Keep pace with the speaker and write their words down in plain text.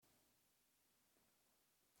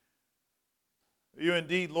You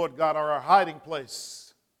indeed, Lord God, are our hiding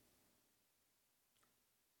place.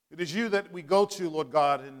 It is you that we go to, Lord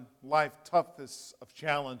God, in life's toughest of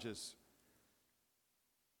challenges.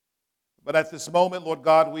 But at this moment, Lord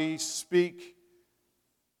God, we speak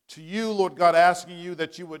to you, Lord God, asking you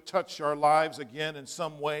that you would touch our lives again in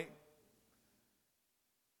some way.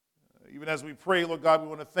 Even as we pray, Lord God, we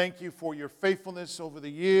want to thank you for your faithfulness over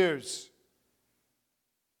the years.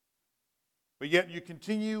 But yet you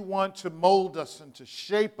continue want to mold us and to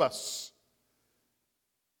shape us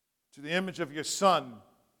to the image of your Son.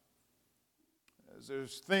 As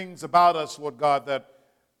there's things about us, Lord God, that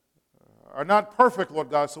are not perfect,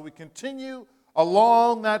 Lord God, so we continue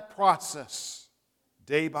along that process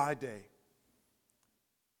day by day.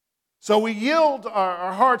 So we yield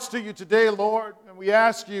our hearts to you today, Lord, and we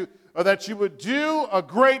ask you that you would do a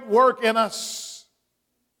great work in us.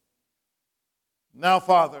 Now,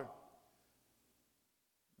 Father,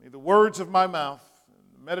 may the words of my mouth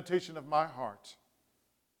and the meditation of my heart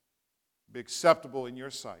be acceptable in your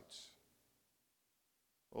sight.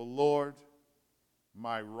 O Lord,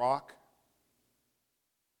 my rock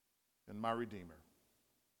and my Redeemer.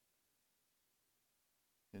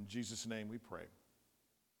 In Jesus' name we pray.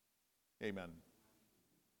 Amen.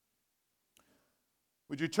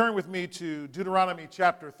 Would you turn with me to Deuteronomy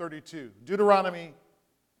chapter 32? Deuteronomy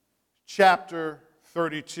chapter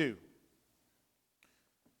 32.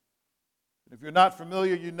 If you're not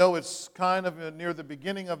familiar, you know it's kind of near the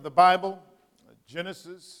beginning of the Bible.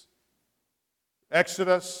 Genesis,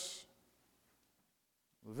 Exodus,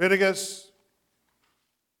 Leviticus,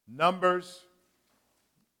 Numbers,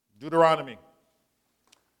 Deuteronomy.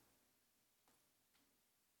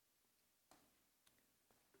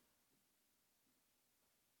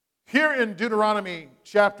 Here in Deuteronomy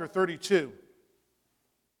chapter 32,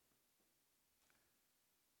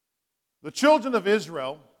 the children of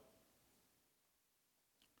Israel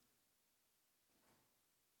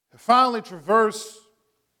have finally traversed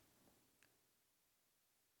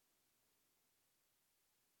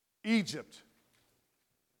Egypt.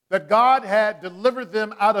 That God had delivered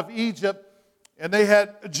them out of Egypt, and they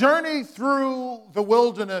had journeyed through the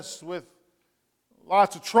wilderness with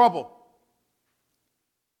lots of trouble.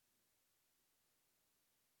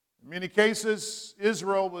 In many cases,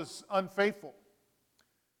 Israel was unfaithful.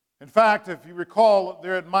 In fact, if you recall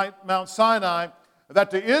there at Mount Sinai,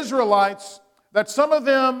 that the Israelites, that some of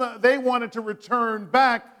them, they wanted to return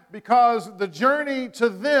back because the journey to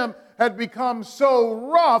them had become so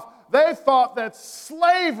rough, they thought that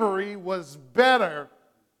slavery was better.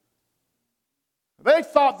 They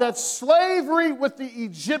thought that slavery with the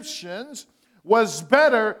Egyptians was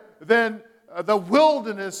better than the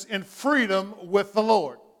wilderness in freedom with the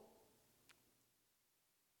Lord.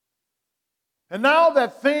 And now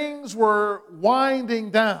that things were winding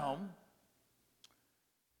down,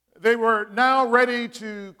 they were now ready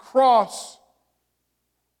to cross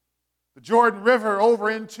the Jordan River over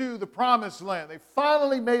into the Promised Land. They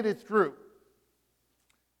finally made it through.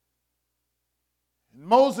 And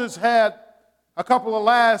Moses had a couple of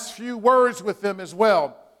last few words with them as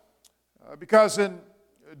well. Because in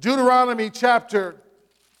Deuteronomy chapter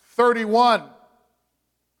 31,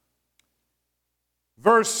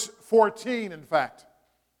 verse 14, in fact,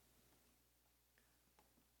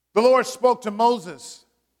 the Lord spoke to Moses.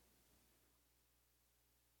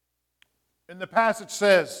 And the passage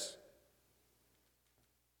says,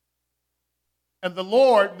 and the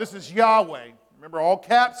Lord, this is Yahweh. Remember, all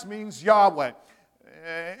caps means Yahweh.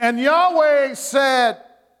 And Yahweh said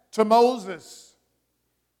to Moses,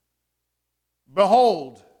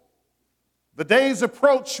 behold, the days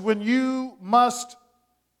approach when you must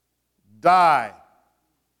die.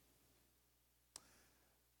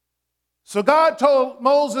 So God told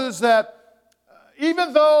Moses that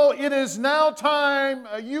even though it is now time,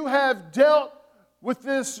 you have dealt with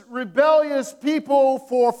this rebellious people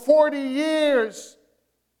for 40 years,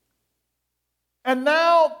 and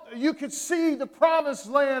now you could see the Promised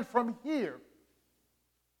Land from here.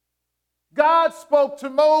 God spoke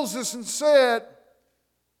to Moses and said,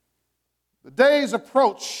 the days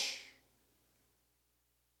approach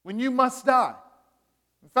when you must die.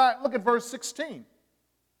 In fact, look at verse 16.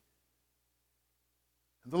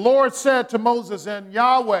 The Lord said to Moses, and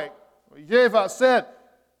Yahweh, said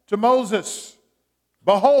to Moses,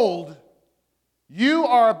 behold, you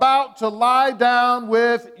are about to lie down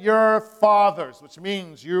with your fathers, which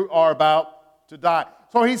means you are about to die.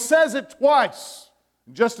 So he says it twice,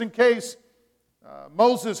 just in case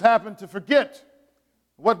Moses happened to forget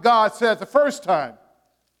what God said the first time.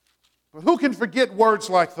 But who can forget words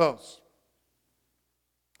like those?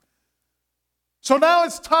 So now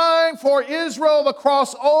it's time for Israel to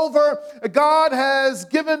cross over. God has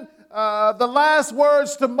given the last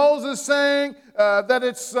words to Moses, saying that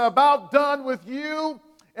it's about done with you.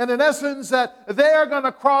 And in essence, that they're going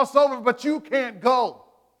to cross over, but you can't go.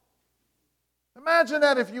 Imagine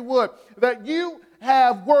that, if you would, that you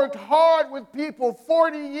have worked hard with people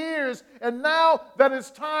 40 years, and now that it's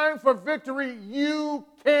time for victory, you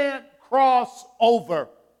can't cross over.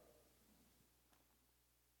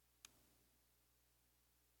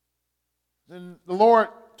 Then the Lord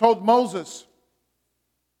told Moses,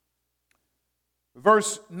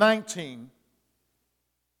 verse 19,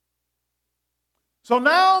 so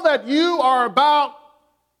now that you are about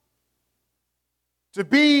to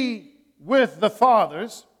be with the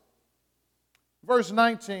fathers, verse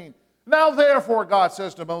 19, now therefore, God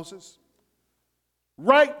says to Moses,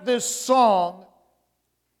 write this song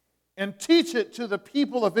and teach it to the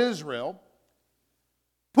people of Israel,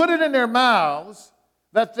 put it in their mouths,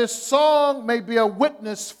 that this song may be a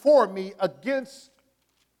witness for me against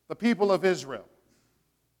the people of Israel.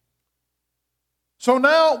 So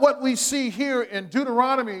now what we see here in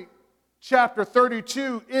Deuteronomy chapter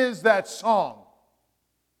 32 is that song.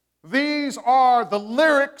 These are the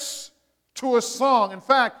lyrics to a song. In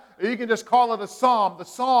fact, you can just call it a psalm, the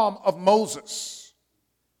Psalm of Moses.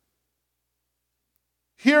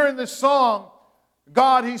 Here in this song,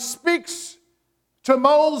 God, he speaks to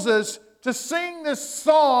Moses to sing this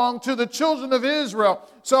song to the children of Israel.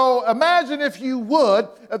 So imagine, if you would,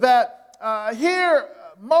 that here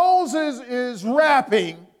Moses is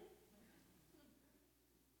rapping,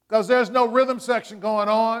 because there's no rhythm section going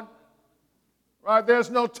on, right?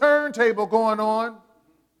 There's no turntable going on.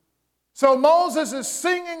 So Moses is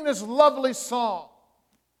singing this lovely song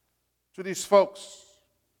to these folks.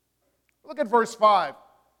 Look at verse 5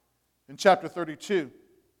 in chapter 32.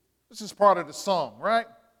 This is part of the song, right?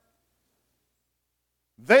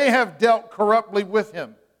 They have dealt corruptly with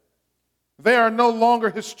him. They are no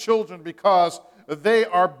longer his children, because they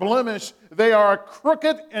are blemished. They are a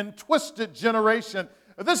crooked and twisted generation.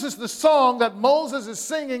 This is the song that Moses is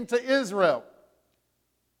singing to Israel.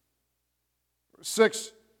 Verse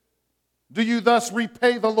 6, do you thus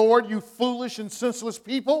repay the Lord, you foolish and senseless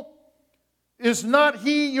people? Is not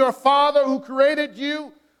he your father who created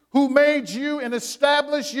you, who made you and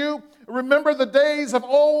established you? Remember the days of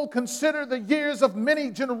old, consider the years of many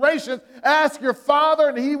generations. Ask your father,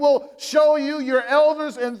 and he will show you your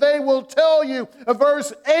elders, and they will tell you.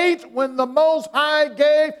 Verse 8, when the Most High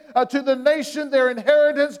gave to the nation their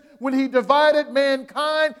inheritance, when he divided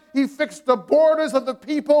mankind, he fixed the borders of the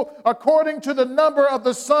people according to the number of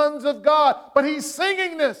the sons of God. But he's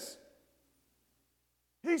singing this.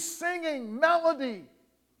 He's singing melody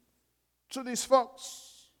to these folks.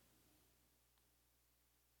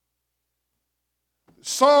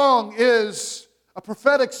 Song is a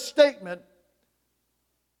prophetic statement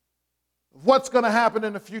of what's going to happen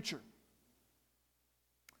in the future.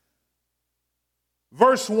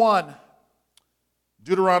 Verse 1,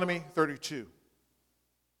 Deuteronomy 32.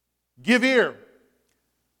 Give ear,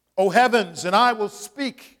 O heavens, and I will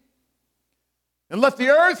speak, and let the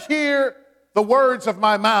earth hear the words of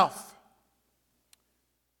my mouth.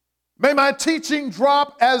 May my teaching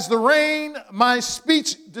drop as the rain, my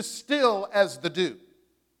speech distill as the dew.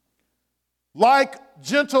 Like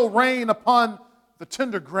gentle rain upon the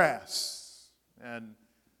tender grass, and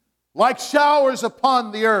like showers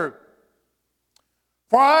upon the earth.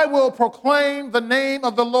 For I will proclaim the name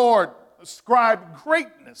of the Lord, ascribe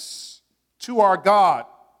greatness to our God.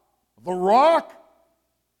 The rock,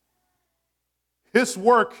 his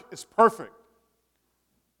work is perfect,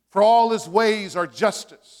 for all his ways are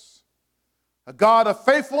justice. A God of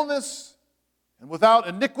faithfulness and without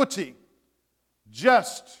iniquity,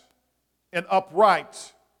 just and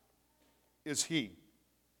upright is he.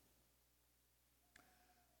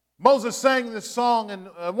 Moses sang this song, and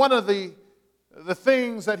one of the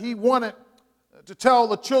things that he wanted to tell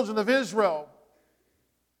the children of Israel,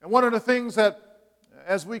 and one of the things that,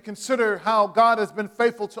 as we consider how God has been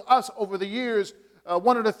faithful to us over the years,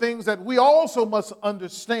 one of the things that we also must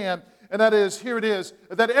understand, and that is, here it is,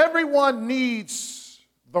 that everyone needs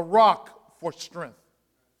the rock for strength.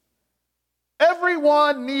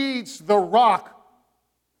 Everyone needs the rock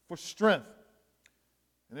for strength.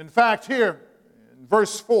 And in fact, here in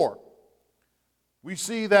verse 4, we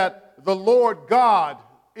see that the Lord God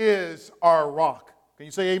is our rock. Can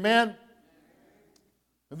you say amen?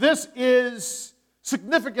 This is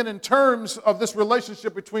significant in terms of this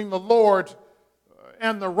relationship between the Lord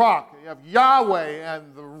and the rock. You have Yahweh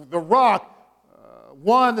and the rock.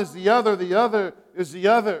 One is the other is the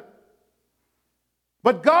other.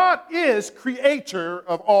 But God is creator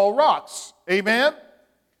of all rocks. Amen?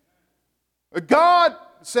 God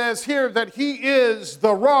says here that he is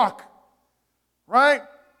the rock, right?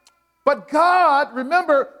 But God,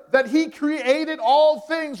 remember that he created all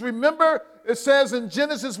things. Remember, it says in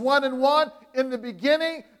Genesis 1:1, in the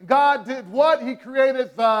beginning, God did what? He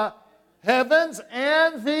created the heavens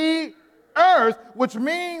and the earth, which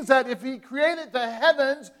means that if he created the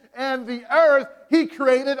heavens and the earth, he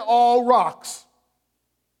created all rocks.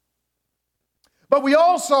 But we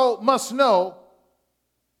also must know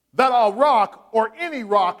that a rock or any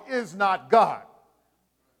rock is not God.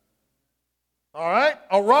 All right?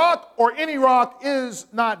 A rock or any rock is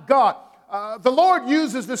not God. The Lord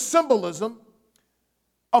uses this symbolism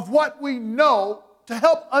of what we know to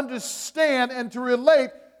help understand and to relate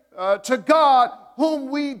to God whom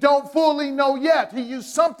we don't fully know yet. He used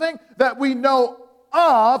something that we know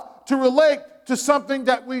of to relate to something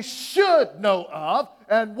that we should know of.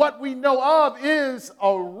 And what we know of is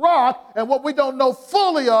a rock, and what we don't know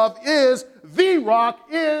fully of is the rock,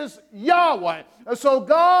 is Yahweh. And so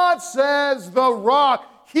God says the rock,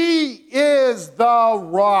 he is the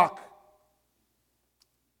rock.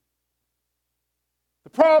 The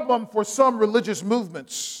problem for some religious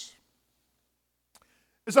movements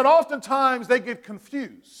is that oftentimes they get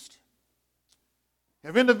confused. You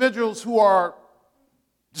have individuals who are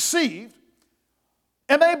deceived,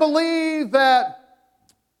 and they believe that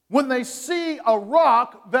when they see a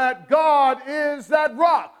rock, that God is that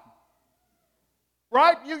rock.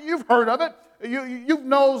 Right? You've heard of it. You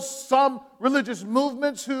know some religious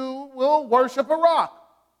movements who will worship a rock.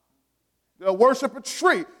 They'll worship a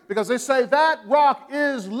tree because they say that rock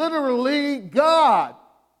is literally God.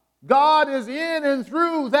 God is in and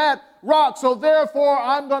through that rock, so therefore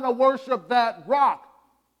I'm going to worship that rock.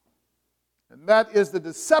 And that is the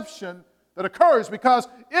deception that occurs, because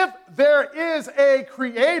if there is a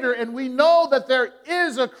creator, and we know that there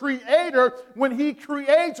is a creator, when he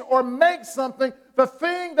creates or makes something, the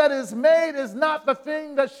thing that is made is not the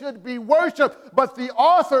thing that should be worshiped, but the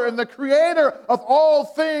author and the creator of all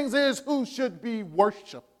things is who should be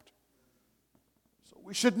worshiped. So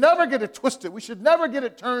we should never get it twisted. We should never get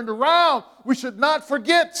it turned around. We should not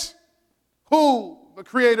forget who the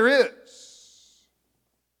creator is.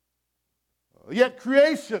 Yet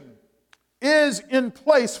creation is in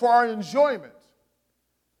place for our enjoyment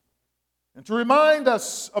and to remind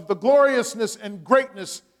us of the gloriousness and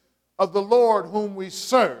greatness of the Lord whom we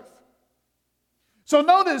serve. So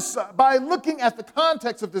notice by looking at the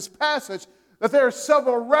context of this passage that there are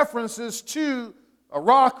several references to a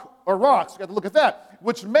rock or rocks. We've got to look at that,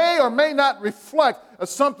 which may or may not reflect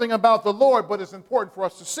something about the Lord, but it's important for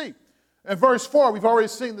us to see. In verse 4, we've already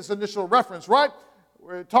seen this initial reference, right?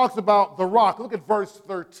 Where it talks about the rock. Look at verse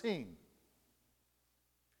 13.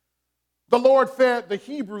 The Lord fed the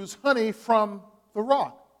Hebrews honey from the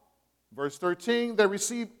rock. Verse 13, they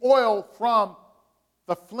received oil from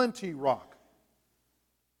the flinty rock.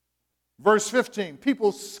 Verse 15,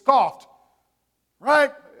 people scoffed,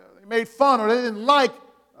 right? They made fun or they didn't like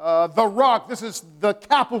the rock. This is the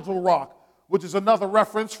capital rock, which is another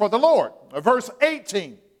reference for the Lord. Verse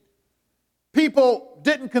 18, people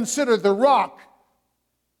didn't consider the rock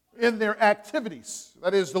in their activities,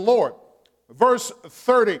 that is the Lord. Verse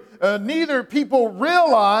 30, neither people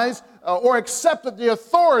realized or accepted the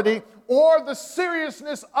authority or the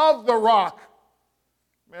seriousness of the rock.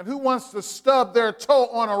 Man, who wants to stub their toe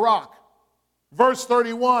on a rock? Verse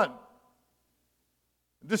 31,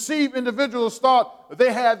 deceived individuals thought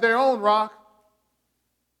they had their own rock,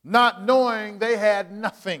 not knowing they had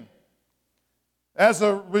nothing. As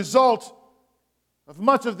a result of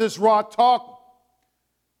much of this rock talk,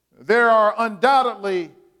 there are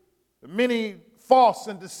undoubtedly many false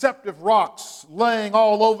and deceptive rocks laying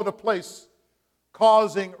all over the place,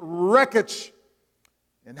 causing wreckage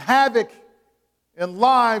and havoc in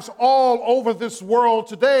lives all over this world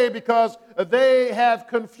today because they have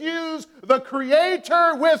confused the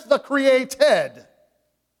Creator with the created.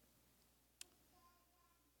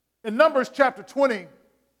 In Numbers chapter 20,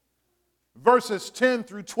 verses 10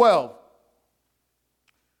 through 12,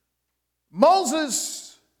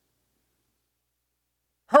 Moses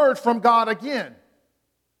heard from God again.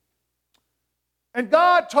 And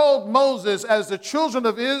God told Moses, as the children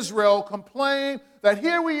of Israel complained, that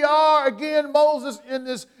here we are again, Moses, in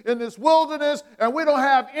this wilderness, and we don't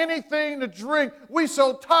have anything to drink. We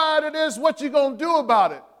so tired of this, what you going to do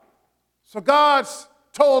about it? So God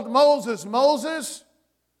told Moses, Moses,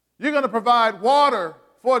 you're going to provide water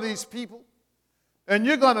for these people, and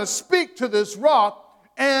you're going to speak to this rock,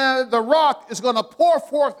 and the rock is going to pour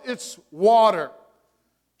forth its water.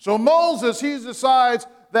 So Moses, he decides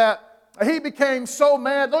that he became so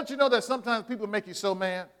mad. Don't you know that sometimes people make you so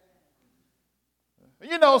mad?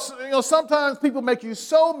 You know, sometimes people make you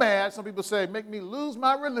so mad. Some people say, make me lose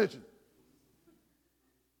my religion.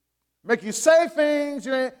 Make you say things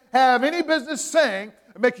you ain't have any business saying.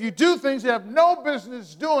 Make you do things you have no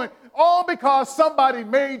business doing, all because somebody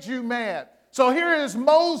made you mad. So here is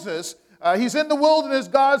Moses. He's in the wilderness.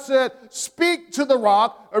 God said, speak to the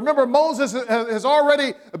rock. Remember, Moses has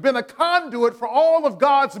already been a conduit for all of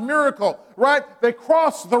God's miracle, right? They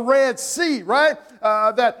crossed the Red Sea, right?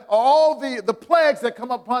 That all the plagues that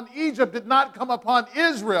come upon Egypt did not come upon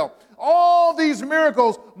Israel. All these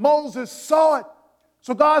miracles, Moses saw it.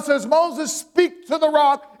 So God says, Moses, speak to the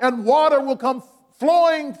rock and water will come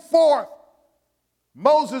flowing forth.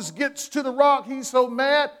 Moses gets to the rock. He's so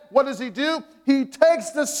mad. What does he do? He takes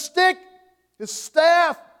the stick, his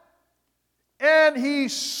staff, and he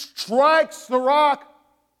strikes the rock.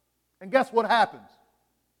 And guess what happens?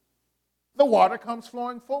 The water comes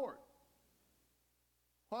flowing forward.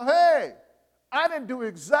 Well, hey, I didn't do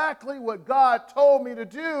exactly what God told me to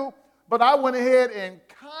do, but I went ahead and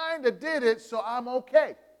kind of did it, so I'm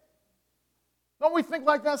okay. Don't we think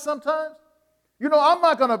like that sometimes? You know, I'm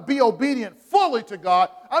not going to be obedient fully to God.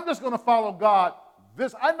 I'm just going to follow God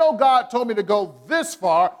this. I know God told me to go this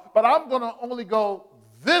far, but I'm going to only go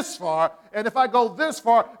this far. And if I go this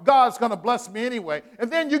far, God's going to bless me anyway.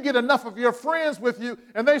 And then you get enough of your friends with you,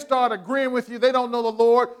 and they start agreeing with you. They don't know the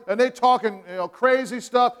Lord, and they talking crazy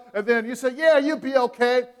stuff. And then you say, yeah, you'll be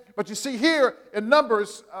okay. But you see here in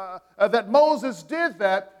Numbers that Moses did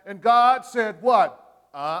that, and God said what?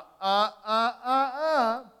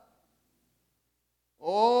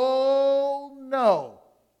 Oh, no.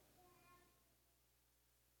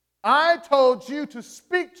 I told you to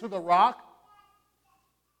speak to the rock,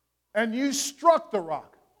 and you struck the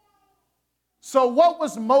rock. So what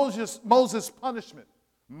was Moses' punishment?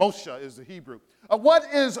 Moshe is the Hebrew. What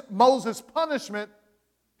is Moses' punishment?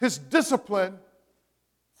 His discipline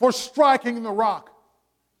for striking the rock.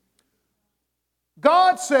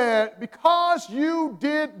 God said, because you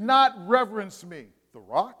did not reverence me, the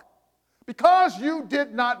rock, because you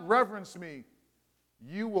did not reverence me,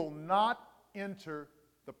 you will not enter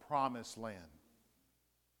the promised land.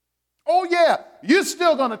 Oh yeah, you're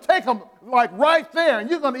still going to take them like right there, and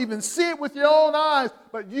you're going to even see it with your own eyes,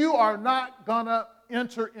 but you are not going to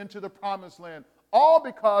enter into the promised land, all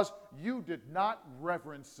because you did not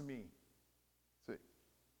reverence me. See?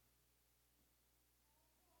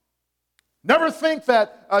 Never think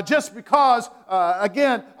that just because,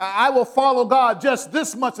 again, I will follow God just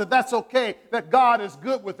this much, that that's okay, that God is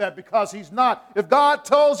good with that, because he's not. If God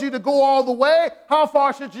tells you to go all the way, how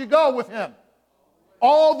far should you go with him?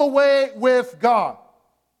 All the way with God.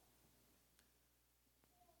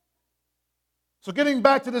 So getting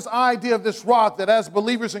back to this idea of this rock, that as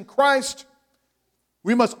believers in Christ,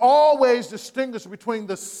 we must always distinguish between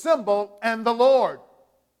the symbol and the Lord.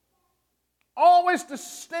 Always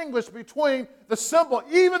distinguish between the symbol,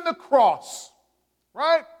 even the cross,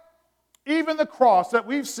 right? Even the cross that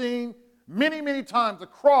we've seen many, many times, the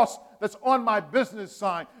cross that's on my business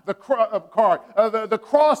sign, the card, the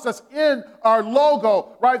cross that's in our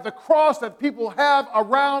logo, right? The cross that people have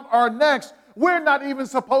around our necks. We're not even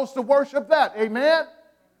supposed to worship that, amen?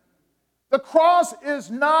 The cross is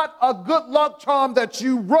not a good luck charm that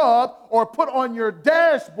you rub or put on your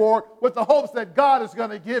dashboard with the hopes that God is going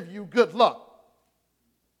to give you good luck.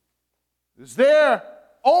 It's there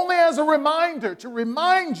only as a reminder, to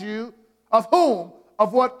remind you of whom?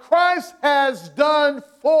 Of what Christ has done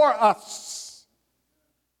for us.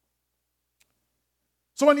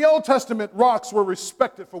 So in the Old Testament, rocks were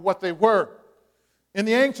respected for what they were. In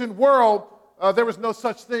the ancient world, there was no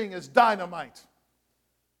such thing as dynamite.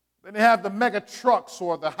 Then they have the mega trucks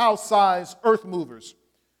or the house-sized earth movers.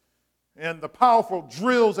 And the powerful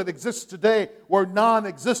drills that exist today were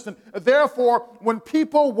non-existent. Therefore, when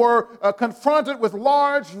people were confronted with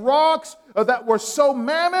large rocks that were so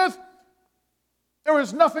mammoth, there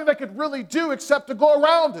was nothing they could really do except to go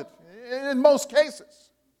around it, in most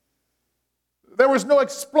cases. There was no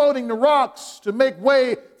exploding the rocks to make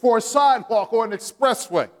way for a sidewalk or an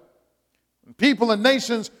expressway. When people and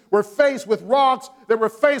nations were faced with rocks, they were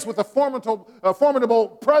faced with a formidable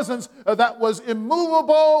presence that was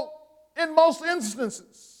immovable in most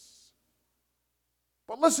instances.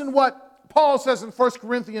 But listen what Paul says in 1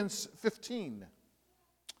 Corinthians 15,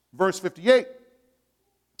 verse 58.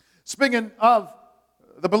 Speaking of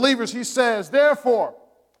the believers, he says, therefore,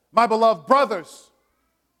 my beloved brothers,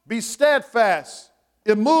 be steadfast,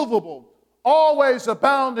 immovable, always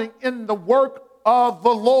abounding in the work of the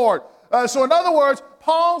Lord. So in other words,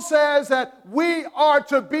 Paul says that we are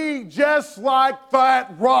to be just like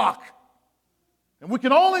that rock. And we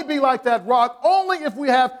can only be like that rock only if we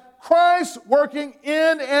have Christ working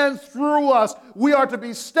in and through us. We are to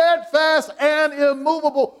be steadfast and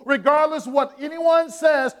immovable. Regardless of what anyone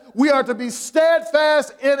says, we are to be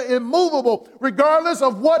steadfast and immovable. Regardless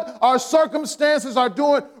of what our circumstances are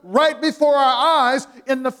doing right before our eyes,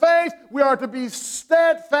 in the faith, we are to be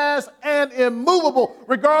steadfast and immovable.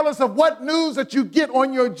 Regardless of what news that you get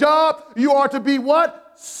on your job, you are to be what?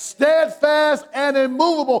 Steadfast and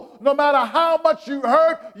immovable. No matter how much you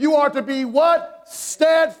hurt, you are to be what?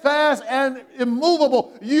 Steadfast and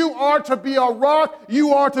immovable. You are to be a rock.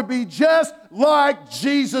 You are to be just like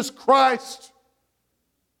Jesus Christ.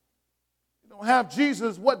 You don't have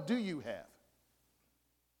Jesus, what do you have?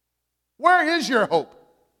 Where is your hope?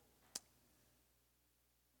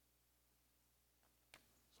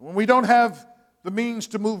 When we don't have the means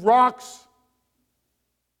to move rocks,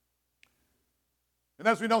 and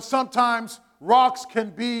as we know, sometimes rocks can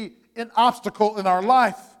be an obstacle in our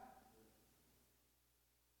life.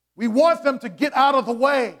 We want them to get out of the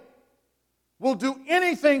way. We'll do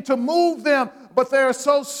anything to move them, but they are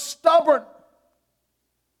so stubborn.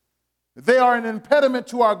 They are an impediment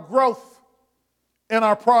to our growth and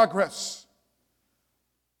our progress.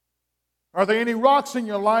 Are there any rocks in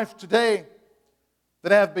your life today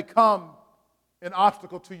that have become an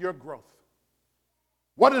obstacle to your growth?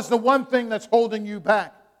 What is the one thing that's holding you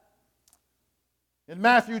back? In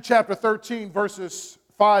Matthew chapter 13, verses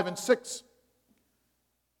 5 and 6,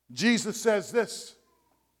 Jesus says this: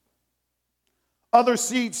 other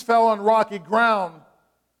seeds fell on rocky ground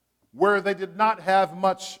where they did not have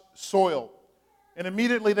much soil. And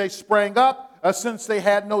immediately they sprang up, since they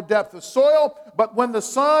had no depth of soil. But when the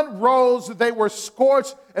sun rose, they were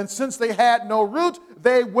scorched, and since they had no root,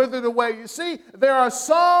 they withered away. You see, there are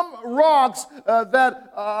some rocks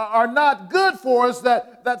that are not good for us,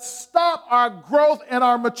 that stop our growth and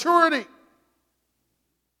our maturity.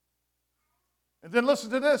 And then listen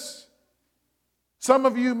to this. Some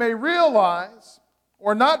of you may realize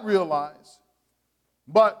or not realize,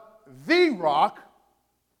 but the rock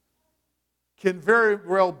can very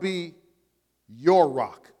well be your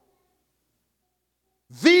rock.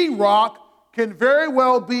 The rock can very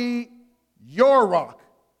well be your rock.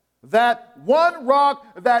 That one rock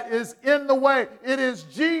that is in the way. It is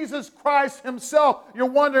Jesus Christ himself. You're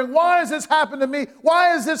wondering, why has this happened to me? Why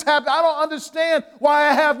has this happened? I don't understand why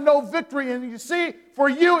I have no victory. And you see, for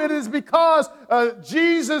you, it is because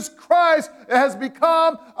Jesus Christ has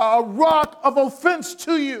become a rock of offense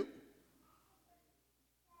to you.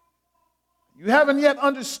 You haven't yet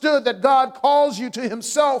understood that God calls you to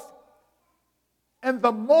himself. And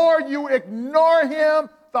the more you ignore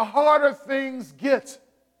him, the harder things get.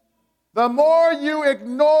 The more you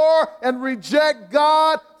ignore and reject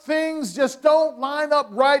God, things just don't line up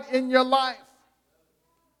right in your life.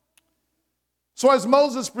 So as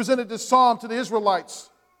Moses presented this psalm to the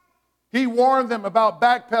Israelites, he warned them about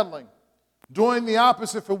backpedaling, doing the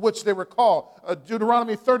opposite for which they were called.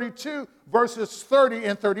 Deuteronomy 32, verses 30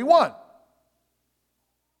 and 31.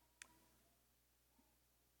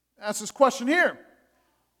 Ask this question here.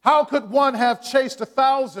 How could one have chased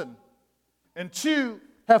 1,000 and two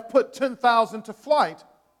have put 10,000 to flight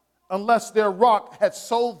unless their rock had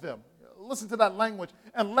sold them? Listen to that language.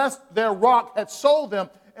 Unless their rock had sold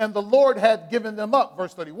them and the Lord had given them up.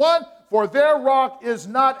 Verse 31, for their rock is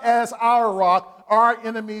not as our rock. Our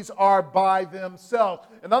enemies are by themselves.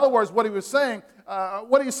 In other words, what he was saying,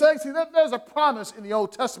 see, there's a promise in the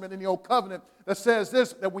Old Testament, in the Old Covenant, that says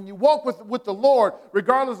this, that when you walk with the Lord,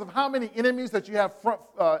 regardless of how many enemies that you have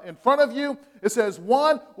in front of you, it says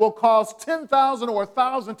one will cause 10,000 or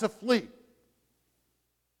 1,000 to flee.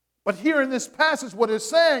 But here in this passage, what it's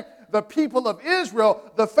saying, the people of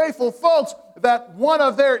Israel, the faithful folks, that one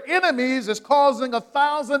of their enemies is causing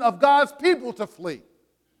 1,000 of God's people to flee.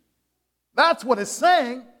 That's what it's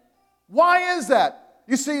saying. Why is that?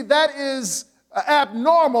 You see, that is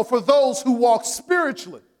abnormal for those who walk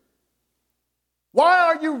spiritually. Why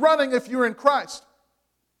are you running if you're in Christ?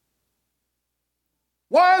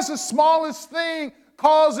 Why is the smallest thing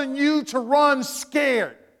causing you to run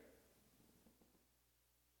scared?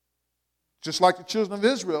 Just like the children of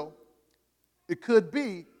Israel, it could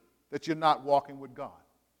be that you're not walking with God.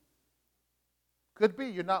 Could be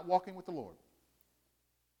you're not walking with the Lord.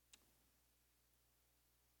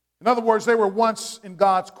 In other words, they were once in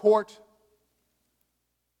God's court,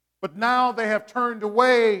 but now they have turned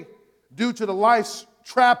away due to the life's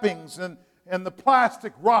trappings and the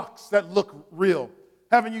plastic rocks that look real.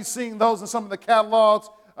 Haven't you seen those in some of the catalogs?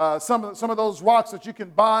 Some of those rocks that you can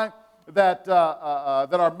buy that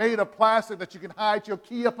are made of plastic that you can hide your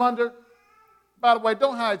key up under. By the way,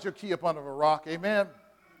 don't hide your key up under a rock, amen?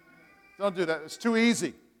 Don't do that. It's too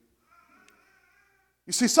easy.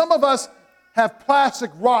 You see, some of us have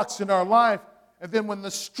plastic rocks in our life, and then when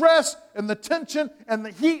the stress and the tension and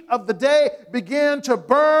the heat of the day begin to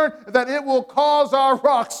burn, that it will cause our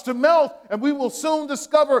rocks to melt, and we will soon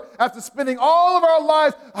discover, after spending all of our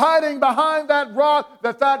life hiding behind that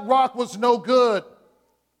rock was no good.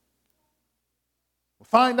 We'll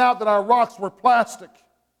find out that our rocks were plastic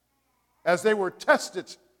as they were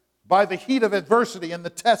tested by the heat of adversity and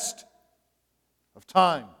the test of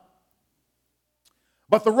time.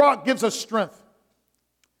 But the rock gives us strength.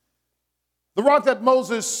 The rock that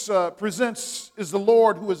Moses presents is the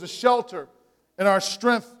Lord, who is a shelter and our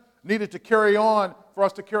strength needed to carry on, for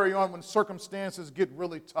us to carry on when circumstances get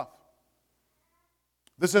really tough.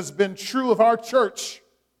 This has been true of our church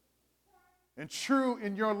and true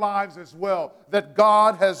in your lives as well, that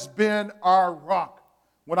God has been our rock.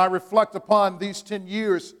 When I reflect upon these 10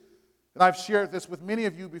 years, and I've shared this with many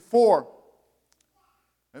of you before,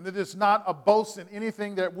 and it is not a boast in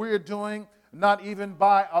anything that we're doing, not even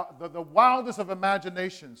by the wildest of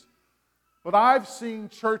imaginations. But I've seen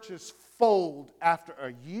churches fold after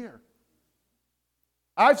a year.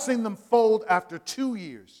 I've seen them fold after 2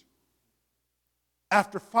 years,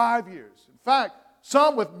 after 5 years. In fact,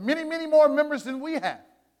 some with many, many more members than we have.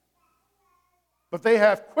 But they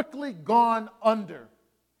have quickly gone under.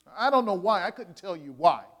 I don't know why. I couldn't tell you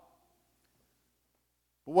why.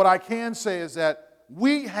 But what I can say is that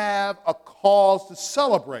we have a cause to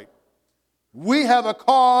celebrate. We have a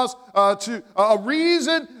cause, a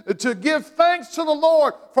reason to give thanks to the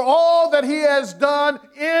Lord for all that He has done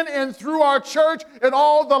in and through our church and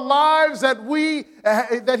all the lives that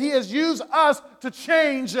He has used us to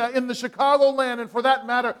change in the Chicagoland, and for that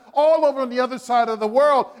matter, all over on the other side of the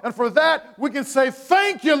world. And for that, we can say,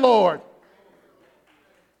 thank you, Lord.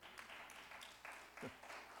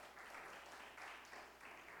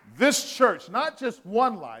 This church, not just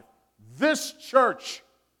one life, this church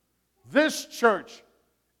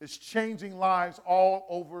is changing lives all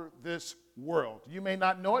over this world. You may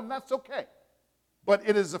not know it, and that's okay, but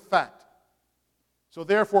it is a fact. So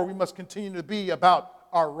therefore, we must continue to be about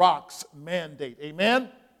our rocks mandate.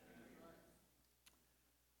 Amen?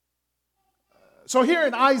 So here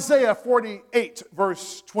in Isaiah 48,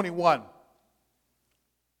 verse 21,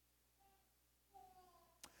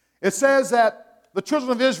 it says that the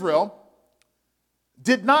children of Israel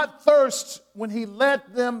did not thirst when He led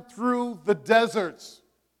them through the deserts.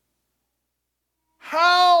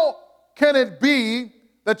 How can it be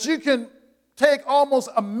that you can take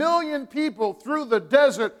almost 1 million people through the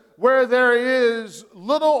desert where there is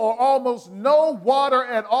little or almost no water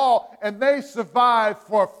at all, and they survive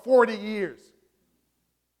for 40 years?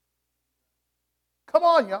 Come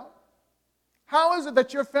on, y'all. How is it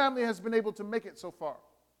that your family has been able to make it so far?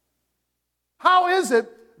 How is it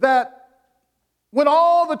that when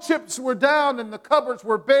all the chips were down and the cupboards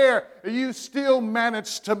were bare, you still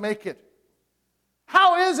managed to make it?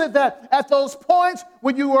 How is it that at those points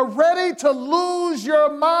when you were ready to lose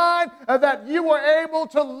your mind, that you were able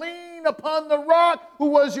to lean upon the rock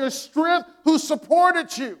who was your strength, who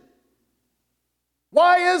supported you?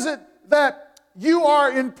 Why is it that you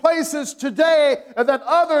are in places today that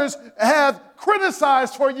others have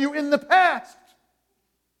criticized for you in the past?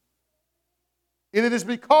 And it is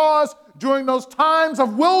because during those times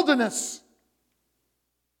of wilderness,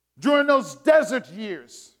 during those desert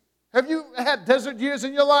years, have you had desert years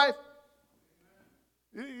in your life?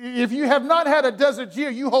 If you have not had a desert year,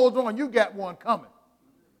 you hold on, you got one coming.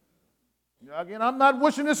 Again, I'm not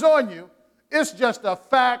wishing this on you. It's just a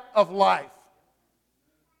fact of life.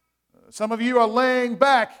 Some of you are laying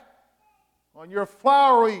back on your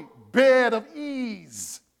flowery bed of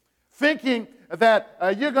ease, thinking that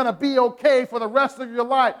you're going to be okay for the rest of your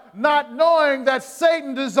life, not knowing that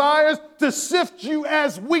Satan desires to sift you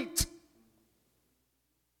as wheat.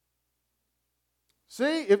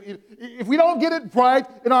 See, if we don't get it right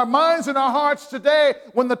in our minds and our hearts today,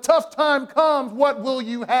 when the tough time comes, what will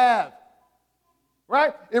you have?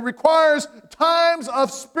 Right? It requires times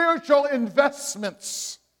of spiritual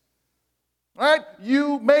investments. Right?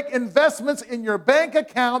 You make investments in your bank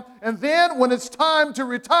account, and then when it's time to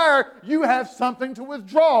retire, you have something to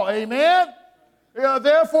withdraw. Amen?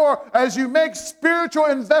 Therefore, as you make spiritual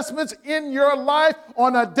investments in your life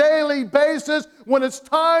on a daily basis, when it's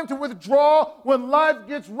time to withdraw, when life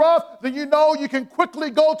gets rough, then you know you can quickly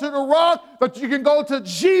go to the rock, that you can go to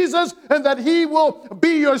Jesus, and that He will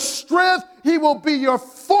be your strength, He will be your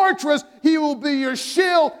fortress, He will be your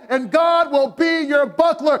shield, and God will be your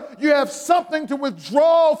buckler. You have something to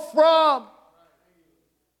withdraw from.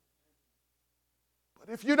 But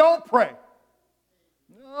if you don't pray,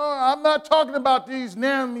 I'm not talking about these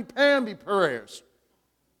namby-pamby prayers.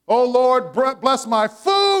 Oh, Lord, bless my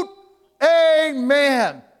food.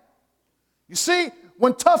 Amen. You see,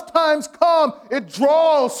 when tough times come, it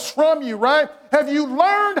draws from you, right? Have you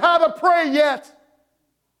learned how to pray yet?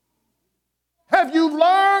 Have you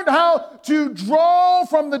learned how to draw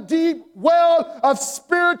from the deep well of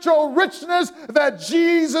spiritual richness that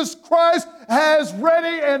Jesus Christ has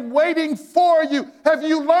ready and waiting for you? Have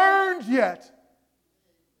you learned yet?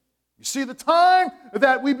 You see, the time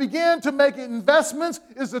that we begin to make investments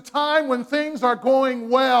is the time when things are going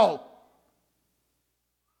well.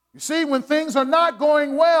 You see, when things are not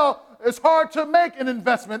going well, it's hard to make an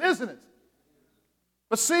investment, isn't it?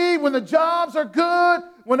 But see, when the jobs are good,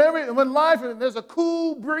 when life, and there's a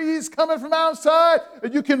cool breeze coming from outside,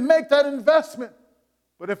 you can make that investment.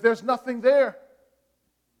 But if there's nothing there,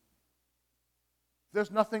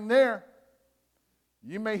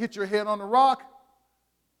 you may hit your head on the rock,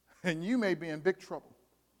 and you may be in big trouble.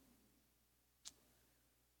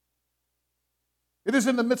 It is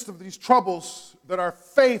in the midst of these troubles that our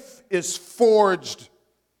faith is forged.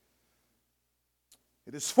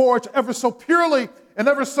 It is forged ever so purely and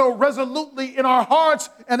ever so resolutely in our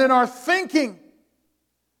hearts and in our thinking.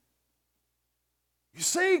 You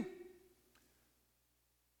see,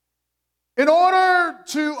 in order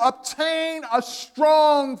to obtain a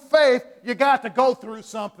strong faith, you got to go through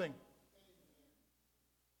something.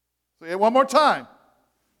 Say it one more time.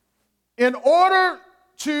 In order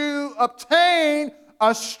to obtain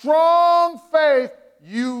a strong faith,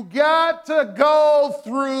 you got to go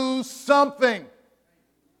through something.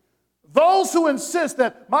 Those who insist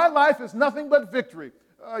that my life is nothing but victory,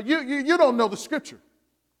 you don't know the scripture.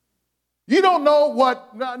 You don't know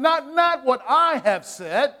what, not what I have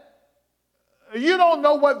said. You don't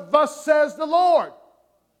know what thus says the Lord.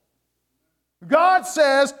 God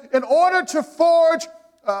says in order to forge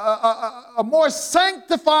a more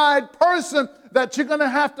sanctified person that you're going to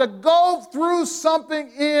have to go through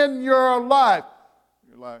something in your life.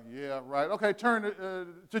 You're like, yeah, right. Okay, turn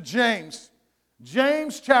to James.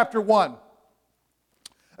 James chapter 1.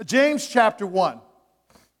 James chapter 1.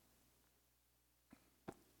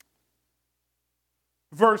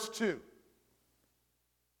 Verse 2.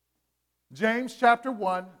 James chapter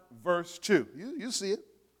 1, verse 2. You see it.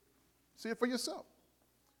 See it for yourself.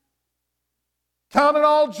 Count it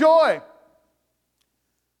all joy,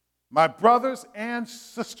 my brothers and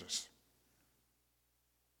sisters,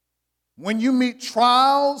 when you meet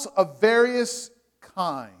trials of various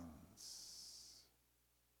kinds.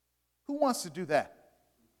 Who wants to do that?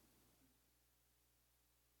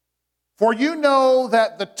 For you know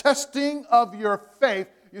that the testing of your faith,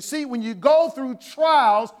 you see, when you go through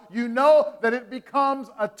trials, you know that it becomes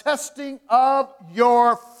a testing of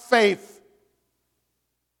your faith.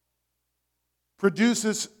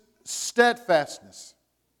 Produces steadfastness.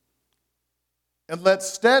 And let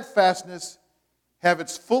steadfastness have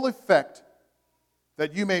its full effect,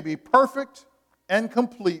 that you may be perfect and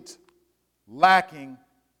complete, lacking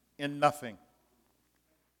in nothing.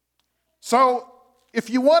 So, if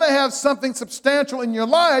you want to have something substantial in your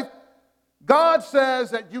life, God says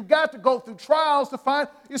that you got to go through trials to find.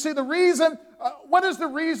 You see, the reason, what is the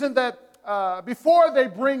reason that before they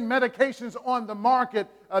bring medications on the market,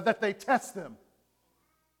 that they test them?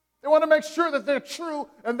 They want to make sure that they're true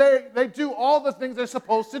and they do all the things they're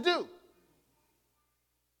supposed to do.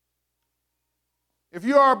 If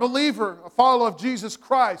you are a believer, a follower of Jesus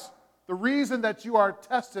Christ, the reason that you are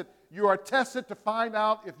tested to find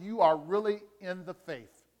out if you are really in the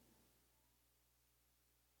faith.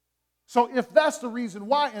 So if that's the reason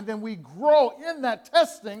why, and then we grow in that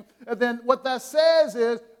testing, then what that says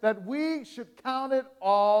is that we should count it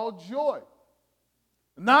all joy.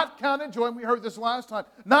 Not count it joy, and we heard this last time,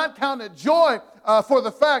 not count it joy for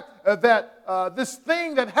the fact that this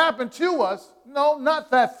thing that happened to us, no,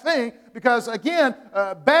 not that thing, because again,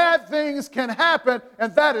 bad things can happen,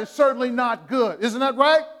 and that is certainly not good. Isn't that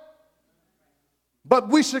right? But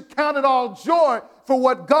we should count it all joy for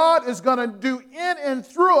what God is going to do in and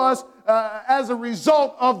through us as a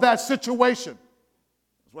result of that situation.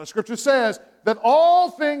 That's what Scripture says, that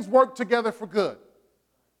all things work together for good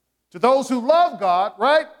to those who love God,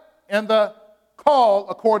 right? And the call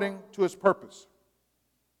according to his purpose.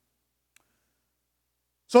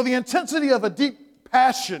 So the intensity of a deep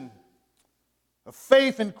passion of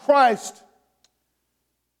faith in Christ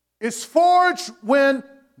is forged when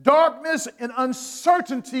darkness and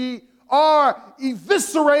uncertainty are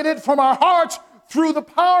eviscerated from our hearts through the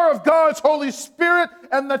power of God's Holy Spirit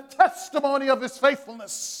and the testimony of his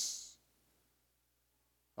faithfulness.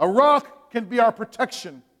 A rock can be our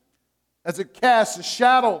protection as it casts a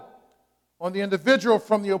shadow on the individual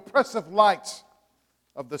from the oppressive light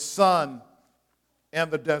of the sun and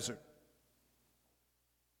the desert.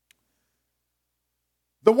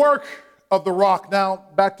 The work of the rock. Now,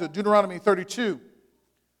 back to Deuteronomy 32,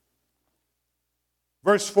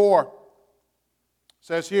 verse 4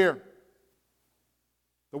 says here,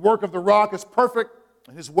 the work of the rock is perfect,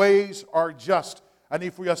 and his ways are just. I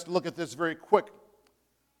need for us to look at this very quick.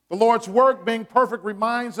 The Lord's work being perfect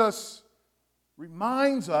reminds us,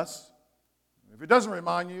 if it doesn't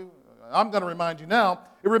remind you, I'm going to remind you now,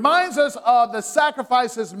 it reminds us of the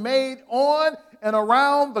sacrifices made on and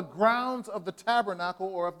around the grounds of the tabernacle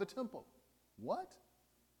or of the temple. What?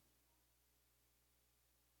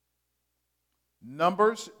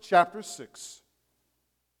 Numbers chapter 6,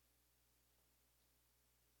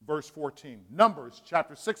 verse 14. Numbers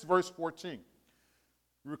chapter 6, verse 14.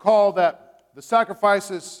 Recall that the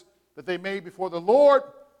sacrifices that they made before the Lord,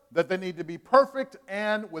 that they need to be perfect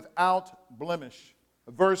and without blemish.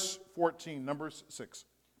 Verse 14, Numbers 6.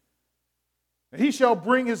 And he shall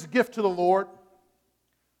bring his gift to the Lord,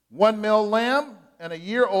 one male lamb and a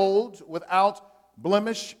year old without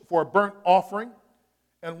blemish for a burnt offering,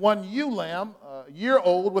 and one ewe lamb, a year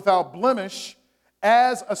old without blemish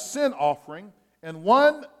as a sin offering, and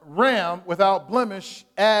one ram without blemish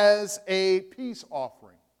as a peace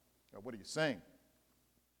offering. Now, what are you saying?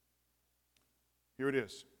 Here it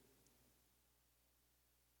is.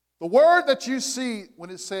 The word that you see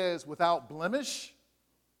when it says without blemish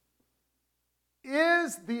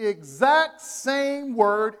is the exact same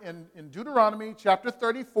word in Deuteronomy chapter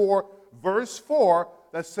 34, verse 4,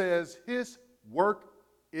 that says his work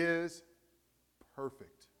is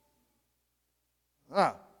perfect.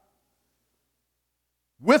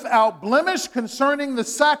 Without blemish concerning the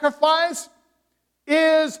sacrifice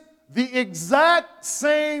is the exact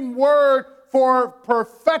same word for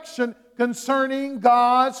perfection concerning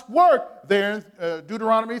God's work there in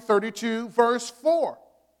Deuteronomy 32, verse 4.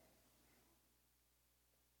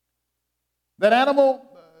 That animal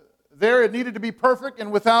there, it needed to be perfect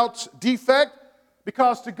and without defect,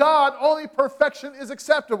 because to God, only perfection is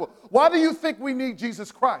acceptable. Why do you think we need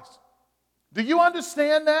Jesus Christ? Do you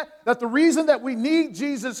understand that? That the reason that we need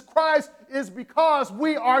Jesus Christ is because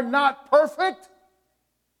we are not perfect?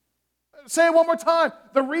 Say it one more time.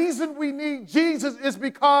 The reason we need Jesus is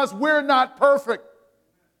because we're not perfect.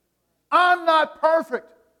 I'm not perfect.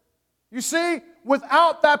 You see,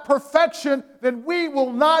 without that perfection, then we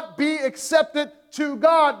will not be accepted to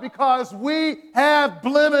God because we have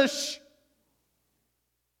blemish.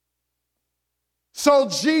 So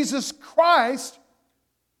Jesus Christ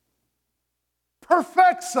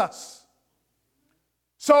perfects us.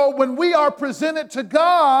 So when we are presented to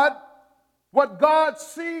God, what God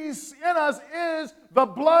sees in us is the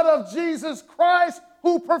blood of Jesus Christ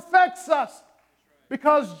who perfects us.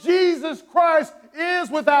 Because Jesus Christ is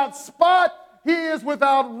without spot, he is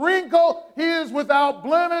without wrinkle, he is without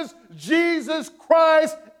blemish. Jesus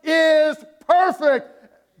Christ is perfect.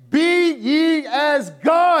 Be ye as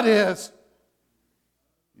God is.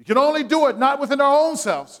 You can only do it not within our own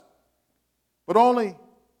selves, but only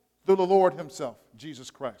through the Lord himself,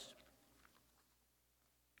 Jesus Christ.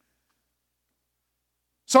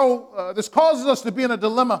 So this causes us to be in a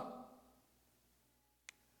dilemma.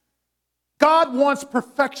 God wants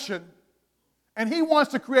perfection, and he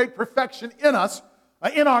wants to create perfection in us,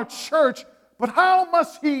 in our church, but how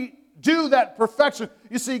must he do that perfection?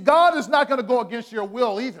 You see, God is not going to go against your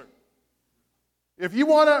will either. If you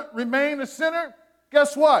want to remain a sinner,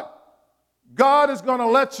 guess what? God is going to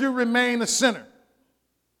let you remain a sinner.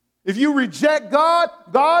 If you reject God,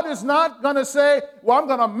 God is not going to say, well, I'm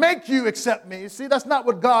going to make you accept me. You see, that's not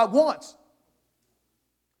what God wants.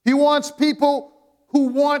 He wants people who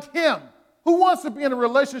want him. Who wants to be in a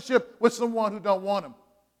relationship with someone who don't want him?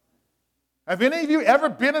 Have any of you ever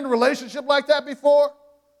been in a relationship like that before?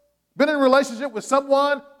 Been in a relationship with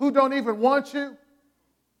someone who don't even want you?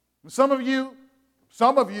 Some of you,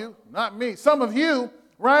 not me, some of you,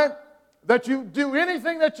 right? That you do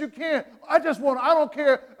anything that you can. I don't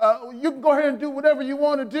care. You can go ahead and do whatever you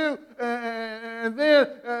want to do, and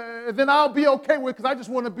then I'll be okay with it because I just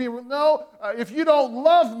want to be. No, if you don't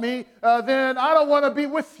love me, then I don't want to be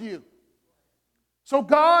with you. So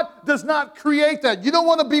God does not create that. You don't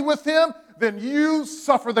want to be with him, then you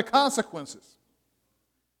suffer the consequences.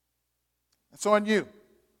 It's on you.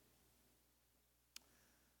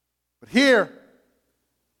 But here,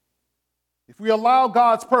 if we allow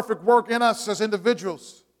God's perfect work in us as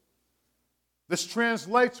individuals, this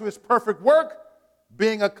translates to his perfect work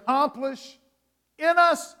being accomplished in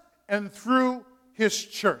us and through his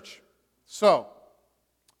church. So,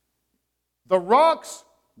 the rock's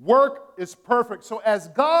work is perfect. So as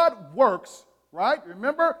God works, right?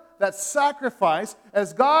 Remember that sacrifice,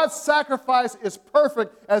 as God's sacrifice is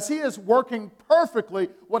perfect, as he is working perfectly,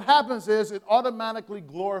 what happens is it automatically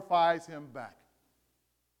glorifies him back.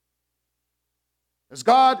 As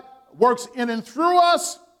God works in and through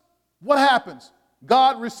us, what happens?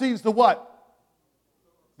 God receives the what?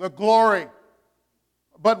 The glory.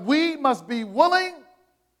 But we must be willing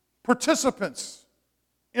participants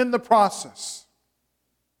in the process.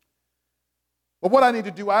 But what I need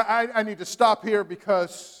to do, I need to stop here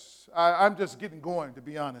because I'm just getting going, to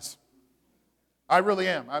be honest. I really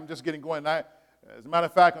am. I'm just getting going. As a matter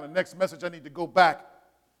of fact, on the next message, I need to go back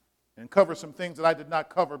and cover some things that I did not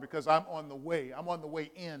cover because I'm on the way. I'm on the way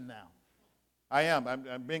in now. I am.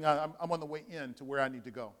 I'm on the way in to where I need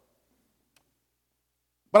to go.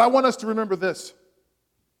 But I want us to remember this.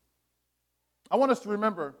 I want us to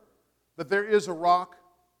remember that there is a rock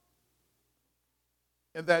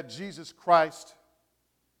and that Jesus Christ,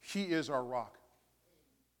 he is our rock.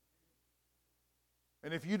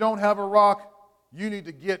 And if you don't have a rock, you need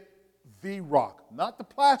to get the rock, not the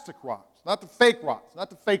plastic rocks, not the fake rocks, not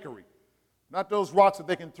the fakery, not those rocks that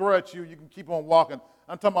they can throw at you, you can keep on walking.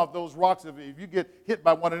 I'm talking about those rocks, if you get hit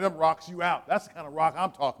by one of them rocks, you out. That's the kind of rock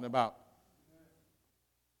I'm talking about.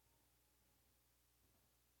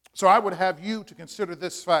 So I would have you to consider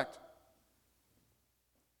this fact,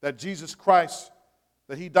 that Jesus Christ,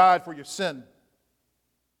 that he died for your sin,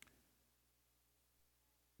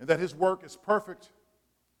 and that his work is perfect,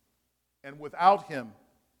 and without him,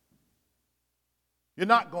 you're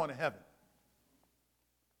not going to heaven.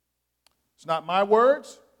 It's not my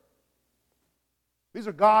words. These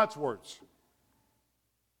are God's words.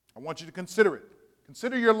 I want you to consider it.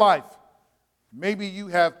 Consider your life. Maybe you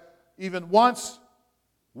have even once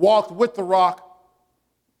walked with the rock,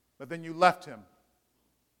 but then you left him.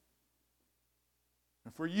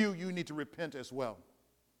 And for you, you need to repent as well.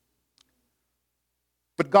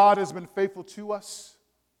 But God has been faithful to us,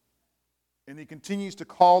 and he continues to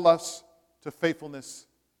call us to faithfulness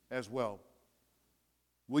as well.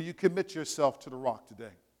 Will you commit yourself to the rock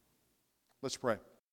today? Let's pray.